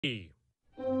How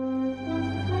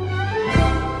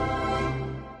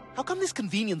come this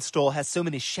convenience store has so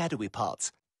many shadowy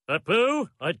parts? Apu,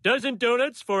 a dozen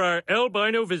donuts for our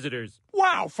albino visitors.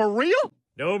 Wow, for real?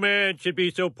 No man should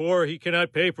be so poor he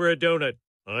cannot pay for a donut.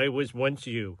 I was once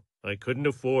you. I couldn't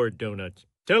afford donuts.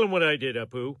 Tell him what I did,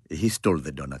 Apu. He stole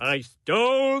the donuts. I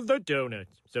stole the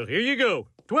donuts. So here you go.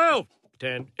 12,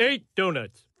 10, 8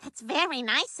 donuts. That's very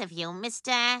nice of you,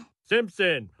 Mr.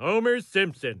 Simpson. Homer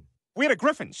Simpson. We're the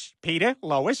Griffins. Peter,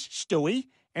 Lois, Stewie,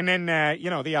 and then,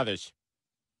 the others.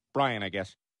 Brian, I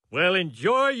guess. Well,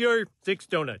 enjoy your 6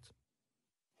 donuts.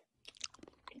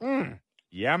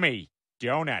 Yummy.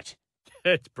 Donut.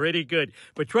 That's pretty good.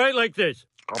 But try it like this.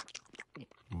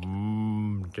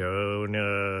 Donut.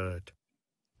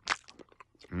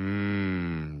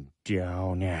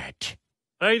 Donut.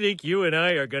 I think you and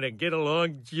I are going to get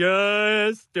along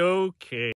just okay.